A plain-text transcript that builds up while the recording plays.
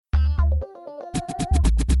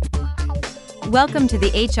Welcome to the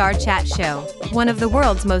HR Chat Show, one of the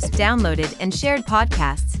world's most downloaded and shared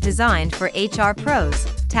podcasts designed for HR pros,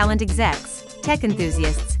 talent execs, tech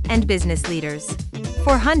enthusiasts, and business leaders.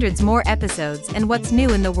 For hundreds more episodes and what's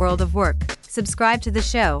new in the world of work, subscribe to the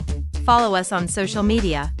show, follow us on social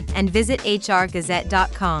media, and visit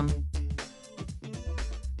hrgazette.com.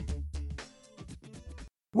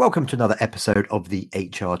 Welcome to another episode of the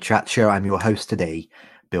HR Chat Show. I'm your host today,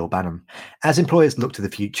 Bill Banham. As employers look to the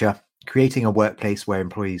future, creating a workplace where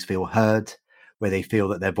employees feel heard, where they feel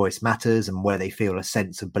that their voice matters, and where they feel a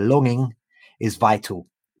sense of belonging is vital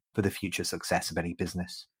for the future success of any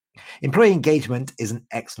business. Employee engagement is an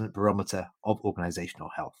excellent barometer of organizational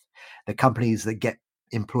health. The companies that get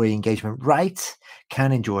employee engagement right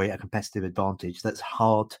can enjoy a competitive advantage that's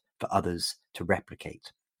hard for others to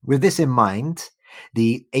replicate. With this in mind,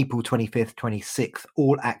 the April 25th, 26th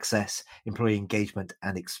All Access Employee Engagement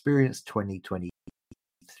and Experience 2023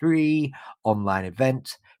 online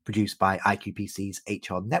event produced by IQPC's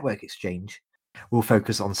HR Network Exchange will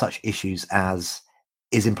focus on such issues as,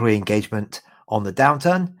 is employee engagement on the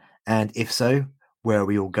downturn? And if so, where are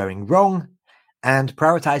we all going wrong? And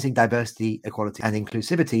prioritizing diversity, equality, and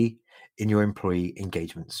inclusivity in your employee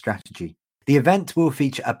engagement strategy. The event will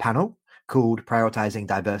feature a panel called Prioritizing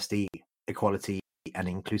Diversity, Equality, and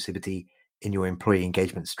Inclusivity in Your Employee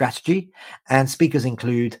Engagement Strategy. And speakers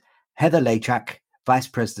include Heather Lachak, Vice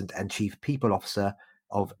President and Chief People Officer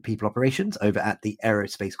of People Operations over at the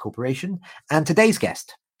Aerospace Corporation, and today's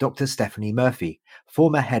guest, Dr. Stephanie Murphy,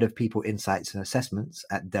 former Head of People Insights and Assessments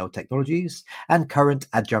at Dell Technologies and current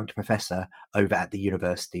Adjunct Professor over at the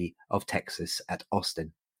University of Texas at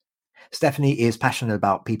Austin. Stephanie is passionate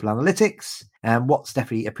about people analytics, and what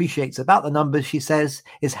Stephanie appreciates about the numbers, she says,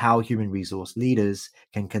 is how human resource leaders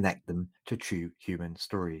can connect them to true human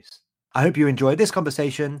stories. I hope you enjoyed this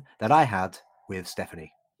conversation that I had with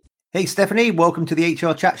Stephanie. Hey, Stephanie, welcome to the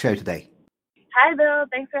HR Chat Show today. Hi, Bill.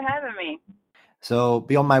 Thanks for having me. So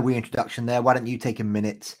beyond my wee introduction there, why don't you take a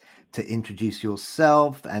minute to introduce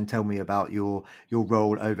yourself and tell me about your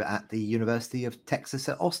role over at the University of Texas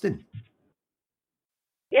at Austin?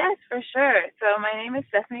 Yes, for sure. So my name is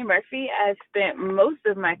Stephanie Murphy. I've spent most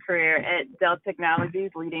of my career at Dell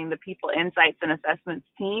Technologies leading the People Insights and Assessments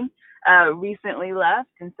team. Recently left,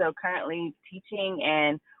 and so currently teaching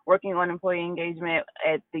and working on employee engagement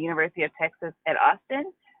at the University of Texas at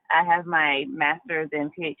Austin. I have my master's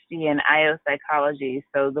and Ph.D. in IO psychology,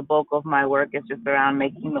 so the bulk of my work is just around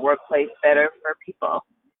making the workplace better for people.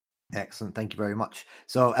 Excellent. Thank you very much.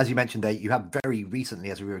 So as you mentioned there, you have very recently,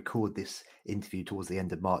 as we record this interview towards the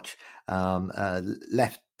end of March,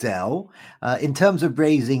 left Dell. In terms of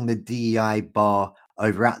raising the DEI bar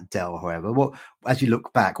over at Dell, however, as you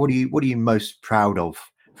look back, what are you most proud of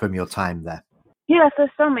from your time there? Yes, there's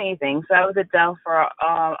so many things. So I was at Dell for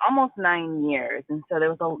almost 9 years, and so there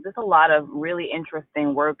was just a lot of really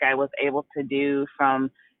interesting work I was able to do, from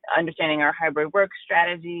understanding our hybrid work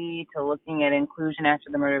strategy to looking at inclusion after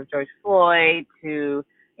the murder of George Floyd to,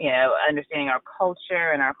 understanding our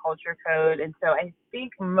culture and our culture code. And so I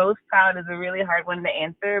think most proud is a really hard one to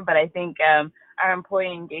answer, but I think our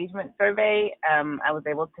employee engagement survey, I was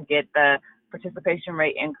able to get the participation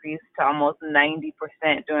rate increased to almost 90%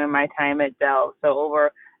 during my time at Dell. So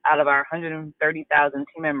out of our 130,000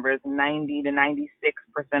 team members, 90 to 96%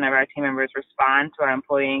 of our team members respond to our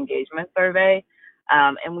employee engagement survey.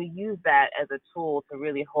 And we use that as a tool to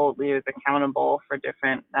really hold leaders accountable for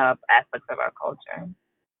different aspects of our culture.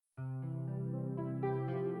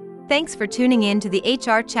 Thanks for tuning in to the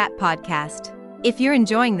HR Chat Podcast. If you're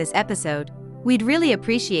enjoying this episode, we'd really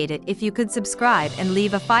appreciate it if you could subscribe and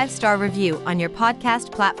leave a 5-star review on your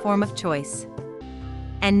podcast platform of choice.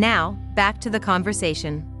 And now, back to the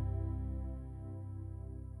conversation.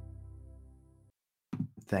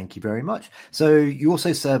 Thank you very much. So you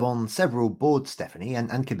also serve on several boards, Stephanie,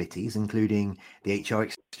 and committees, including the HR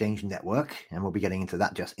Exchange Network, and we'll be getting into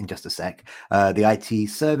that in just a sec, the IT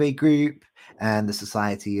Survey Group, and the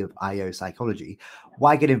Society of IO Psychology.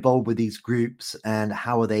 Why get involved with these groups, and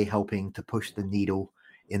how are they helping to push the needle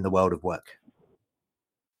in the world of work?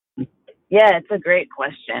 Yeah, it's a great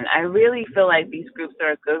question. I really feel like these groups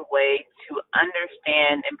are a good way to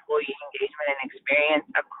understand employee engagement and experience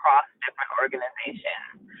across different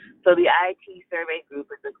organizations. So the IT Survey Group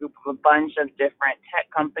is a group of a bunch of different tech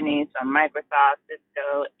companies from Microsoft,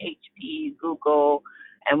 Cisco, HP, Google,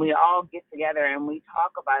 and we all get together and we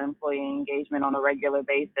talk about employee engagement on a regular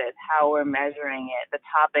basis, how we're measuring it, the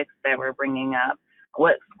topics that we're bringing up,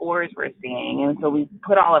 what scores we're seeing. And so we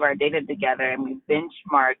put all of our data together and we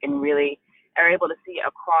benchmark and really are able to see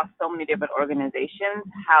across so many different organizations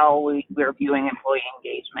how we're viewing employee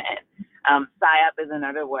engagement. SIOP is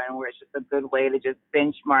another one where it's just a good way to just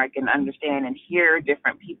benchmark and understand and hear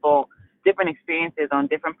different people, different experiences on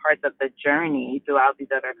different parts of the journey throughout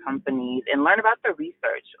these other companies and learn about the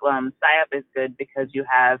research. SIOP is good because you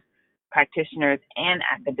have practitioners and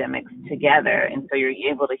academics together. And so you're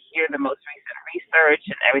able to hear the most recent research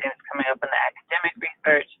and everything that's coming up in the academic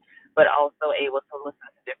research, but also able to listen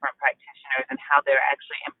to different practitioners and how they're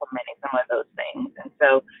actually implementing some of those things. And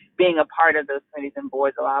so being a part of those committees and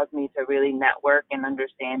boards allows me to really network and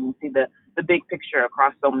understand and see the big picture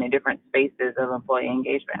across so many different spaces of employee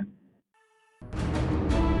engagement.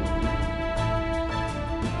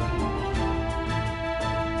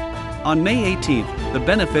 On May 18th, the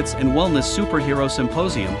Benefits and Wellness Superhero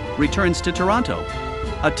Symposium returns to Toronto.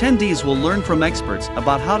 Attendees will learn from experts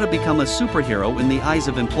about how to become a superhero in the eyes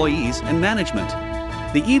of employees and management.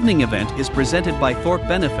 The evening event is presented by Thorpe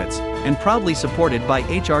Benefits and proudly supported by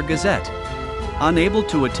HR Gazette. Unable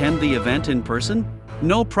to attend the event in person?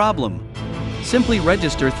 No problem. Simply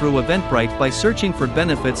register through Eventbrite by searching for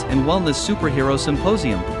Benefits and Wellness Superhero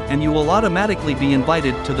Symposium, and you will automatically be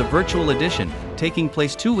invited to the virtual edition, taking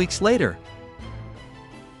place 2 weeks later.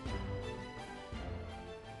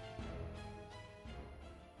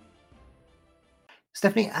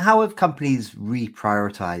 Stephanie, how have companies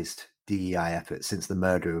reprioritized DEI efforts since the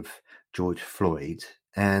murder of George Floyd?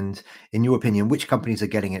 And in your opinion, which companies are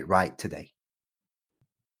getting it right today?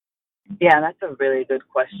 Yeah, that's a really good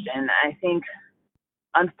question. I think,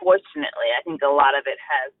 unfortunately, a lot of it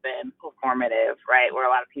has been performative, right? Where a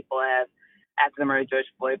lot of people have, after the murder of George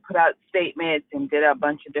Floyd, put out statements and did a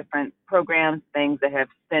bunch of different programs, things that have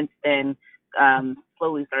since then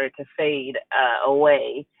slowly started to fade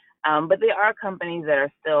away. But there are companies that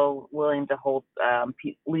are still willing to hold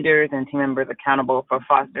leaders and team members accountable for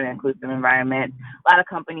fostering an inclusive environment. A lot of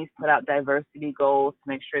companies put out diversity goals to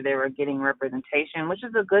make sure they were getting representation, which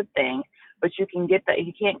is a good thing. But you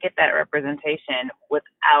can't get that representation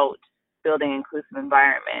without building inclusive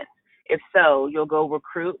environments. If so, you'll go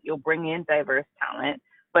recruit, you'll bring in diverse talent,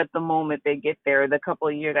 but the moment they get there, the couple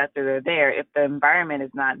of years after they're there, if the environment is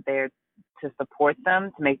not there to support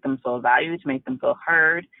them, to make them feel valued, to make them feel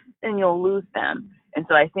heard, then you'll lose them. And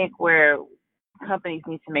so I think where companies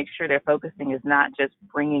need to make sure they're focusing is not just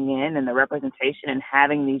bringing in and the representation and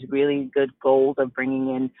having these really good goals of bringing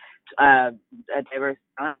in a diverse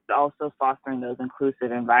talent, but also fostering those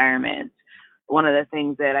inclusive environments. One of the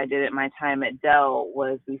things that I did at my time at Dell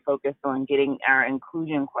was we focused on getting our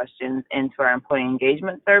inclusion questions into our employee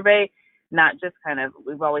engagement survey, not just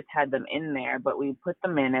we've always had them in there, but we put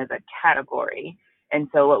them in as a category. And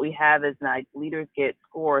so what we have is leaders get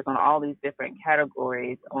scores on all these different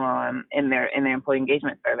categories in their employee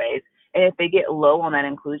engagement surveys. And if they get low on that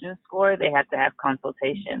inclusion score, they have to have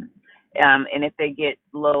consultations. And if they get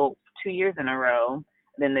low 2 years in a row,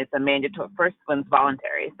 then it's a mandatory. First one's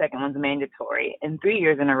voluntary, second one's mandatory. And 3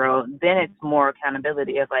 years in a row, then it's more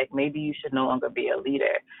accountability of maybe you should no longer be a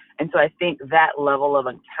leader. And so I think that level of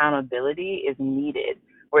accountability is needed,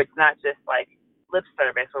 where it's not just lip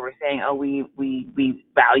service where we're saying, oh, we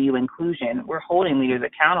value inclusion. We're holding leaders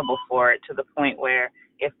accountable for it to the point where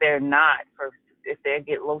if they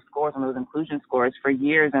get low scores on those inclusion scores for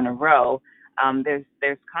years in a row,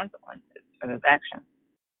 there's consequences for those actions.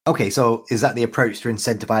 Okay, so is that the approach to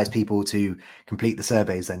incentivize people to complete the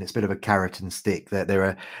surveys? Then it's a bit of a carrot and stick. That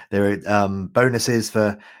there are bonuses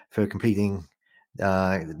for completing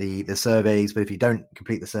the surveys, but if you don't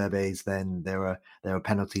complete the surveys, then there are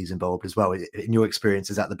penalties involved as well. In your experience,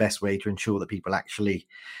 is that the best way to ensure that people actually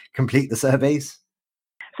complete the surveys?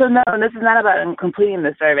 So no, this is not about completing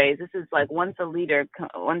the surveys. This is once a leader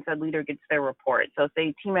gets their report. So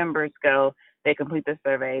say team members go, they complete the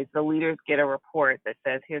surveys. The leaders get a report that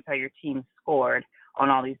says, here's how your team scored on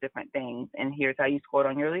all these different things. And here's how you scored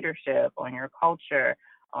on your leadership, on your culture,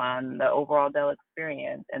 on the overall Dell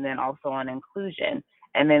experience, and then also on inclusion.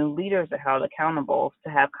 And then leaders are held accountable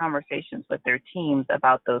to have conversations with their teams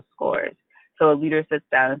about those scores. So a leader sits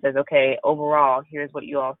down and says, okay, overall, here's what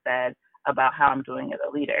you all said about how I'm doing as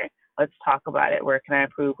a leader. Let's talk about it. Where can I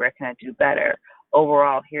improve? Where can I do better?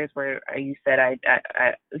 Overall, here's where you said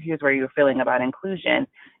here's where you're feeling about inclusion.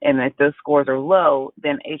 And if those scores are low,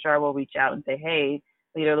 then HR will reach out and say, hey,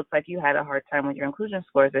 leader, looks like you had a hard time with your inclusion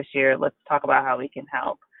scores this year. Let's talk about how we can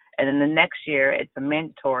help. And then the next year, it's a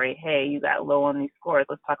mandatory, hey, you got low on these scores.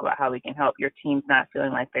 Let's talk about how we can help. Your team's not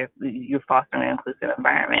feeling like you're fostering an inclusive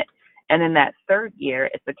environment. And then that third year,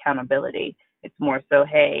 it's accountability. It's more so,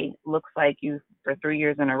 hey, looks like you, for 3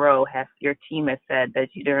 years in a row, your team has said that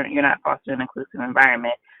you're not fostering an inclusive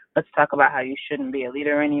environment. Let's talk about how you shouldn't be a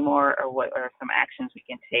leader anymore, or what are some actions we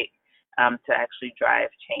can take to actually drive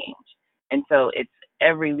change. And so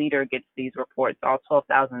every leader gets these reports. All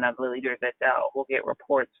 12,000 of the leaders at Dell will get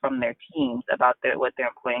reports from their teams about what their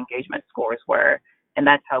employee engagement scores were. And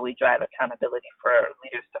that's how we drive accountability for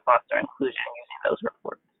leaders to foster inclusion using those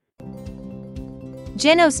reports.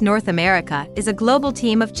 Genos North America is a global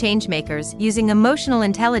team of changemakers using emotional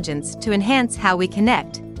intelligence to enhance how we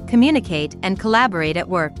connect, communicate, and collaborate at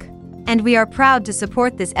work. And we are proud to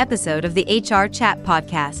support this episode of the HR Chat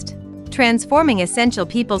podcast. Transforming essential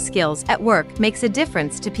people skills at work makes a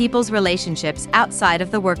difference to people's relationships outside of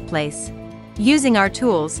the workplace. Using our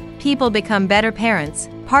tools, people become better parents,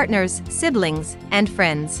 partners, siblings, and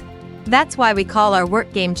friends. That's why we call our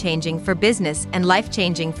work game-changing for business and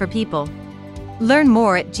life-changing for people. Learn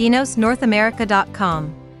more at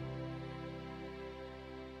genosnorthamerica.com.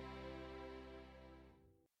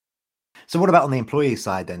 So what about on the employee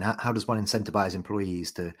side then? How does one incentivize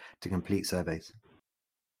employees to complete surveys?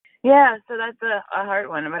 Yeah, so that's a hard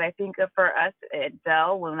one. But I think for us at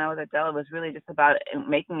Dell, when I was at Dell, it was really just about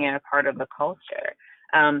making it a part of the culture.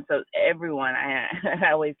 So everyone,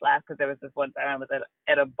 I always laugh because there was this one time I was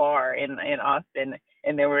at a bar in Austin,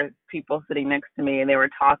 and there were people sitting next to me, and they were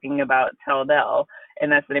talking about Tell Dell,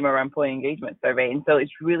 and that's the name of our employee engagement survey. And so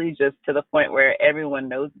it's really just to the point where everyone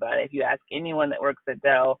knows about it. If you ask anyone that works at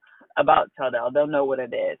Dell about Tell Dell, they'll know what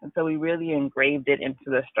it is. And so we really engraved it into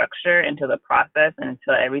the structure, into the process, and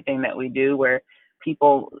into everything that we do, where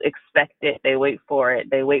people expect it, they wait for it,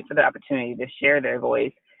 they wait for the opportunity to share their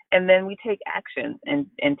voice. And then we take actions, and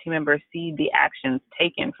team members see the actions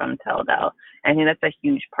taken from Tell Dell. And I think that's a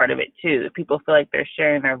huge part of it too. If people feel like they're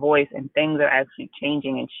sharing their voice and things are actually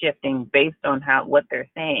changing and shifting based on what they're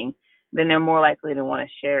saying, then they're more likely to want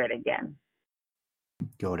to share it again.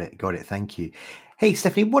 Got it. Thank you. Hey,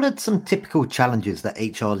 Stephanie, what are some typical challenges that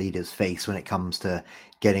HR leaders face when it comes to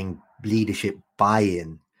getting leadership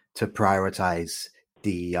buy-in to prioritize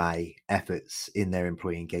DEI efforts in their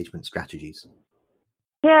employee engagement strategies?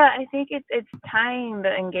 Yeah, I think it's tying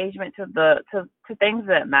the engagement to things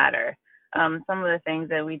that matter. Some of the things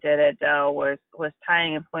that we did at Dell was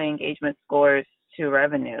tying employee engagement scores to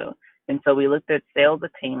revenue. And so we looked at sales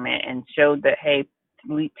attainment and showed that, hey,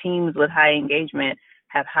 teams with high engagement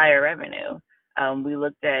have higher revenue. We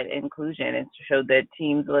looked at inclusion and showed that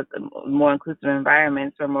teams with more inclusive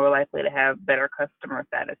environments are more likely to have better customer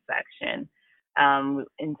satisfaction.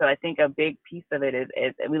 And so I think a big piece of it is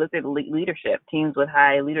we looked at leadership. Teams with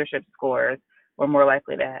high leadership scores were more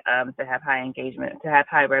likely to have high engagement, to have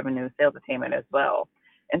high revenue, sales attainment as well.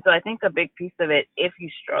 And so I think a big piece of it, if you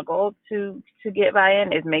struggle to get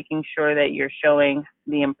buy-in, is making sure that you're showing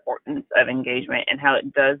the importance of engagement and how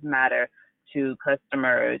it does matter to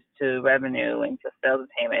customers, to revenue, and to sales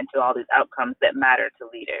attainment, to all these outcomes that matter to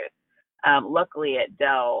leaders. Luckily at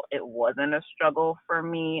Dell, it wasn't a struggle for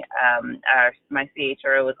me. My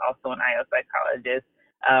CHRO was also an IO psychologist,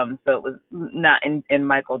 so it was not. And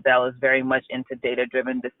Michael Dell is very much into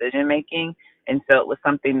data-driven decision making, and so it was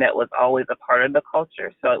something that was always a part of the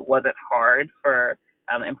culture. So it wasn't hard for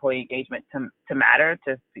employee engagement to matter,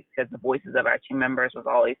 because the voices of our team members was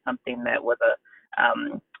always something that was a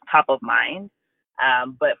top of mind.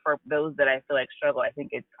 But for those that I feel like struggle, I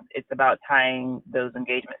think it's about tying those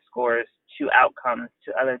engagement scores to outcomes,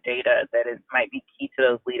 to other data that might be key to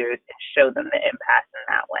those leaders, and show them the impact in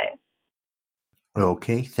that way.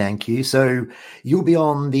 Okay, thank you. So you'll be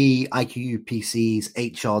on the IQPC's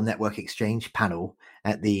HR Network Exchange panel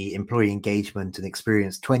at the Employee Engagement and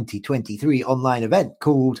Experience 2023 online event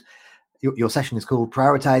called, your session is called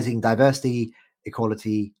Prioritizing Diversity,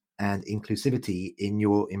 Equality, and Inclusivity in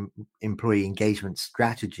Your Employee Engagement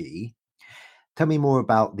Strategy. Tell me more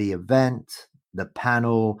about the event, the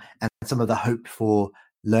panel, and some of the hoped for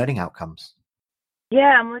learning outcomes.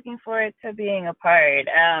 Yeah, I'm looking forward to being a part.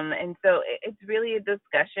 And so it's really a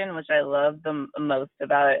discussion, which I love the most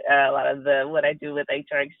about a lot of what I do with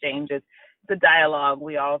HR Exchange is the dialogue.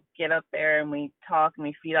 We all get up there and we talk and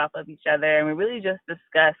we feed off of each other, and we really just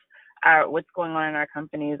discuss what's going on in our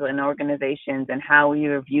companies and organizations, and how we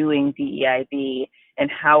are viewing DEIB, and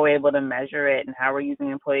how we're able to measure it, and how we're using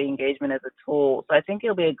employee engagement as a tool. So I think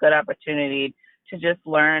it'll be a good opportunity to just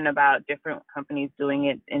learn about different companies doing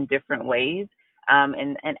it in different ways,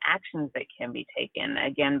 and actions that can be taken.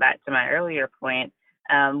 Again, back to my earlier point,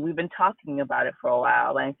 we've been talking about it for a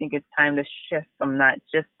while, and I think it's time to shift from not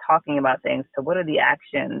just talking about things to what are the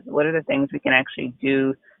actions, what are the things we can actually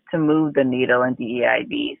do to move the needle in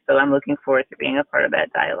DEIB. So I'm looking forward to being a part of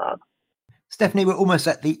that dialogue. Stephanie, we're almost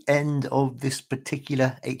at the end of this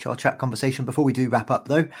particular HR chat conversation. Before we do wrap up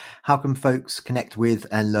though, how can folks connect with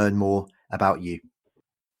and learn more about you?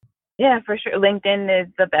 Yeah, for sure. LinkedIn is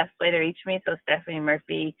the best way to reach me. So Stephanie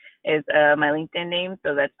Murphy is my LinkedIn name.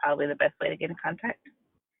 So that's probably the best way to get in contact.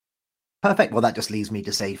 Perfect. Well, that just leaves me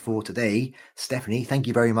to say for today, Stephanie, thank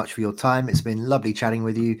you very much for your time. It's been lovely chatting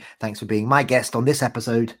with you. Thanks for being my guest on this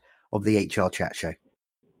episode of the HR Chat Show.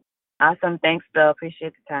 Awesome. Thanks, Bill.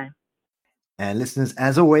 Appreciate the time. And listeners,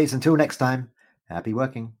 as always, until next time, happy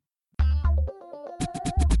working.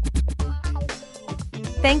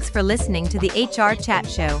 Thanks for listening to the HR Chat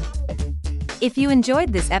Show. If you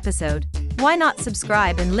enjoyed this episode, why not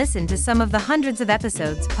subscribe and listen to some of the hundreds of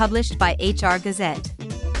episodes published by HR Gazette?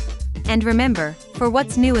 And remember, for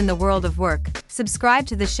what's new in the world of work, subscribe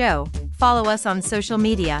to the show, follow us on social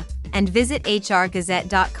media, and visit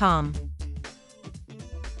hrgazette.com.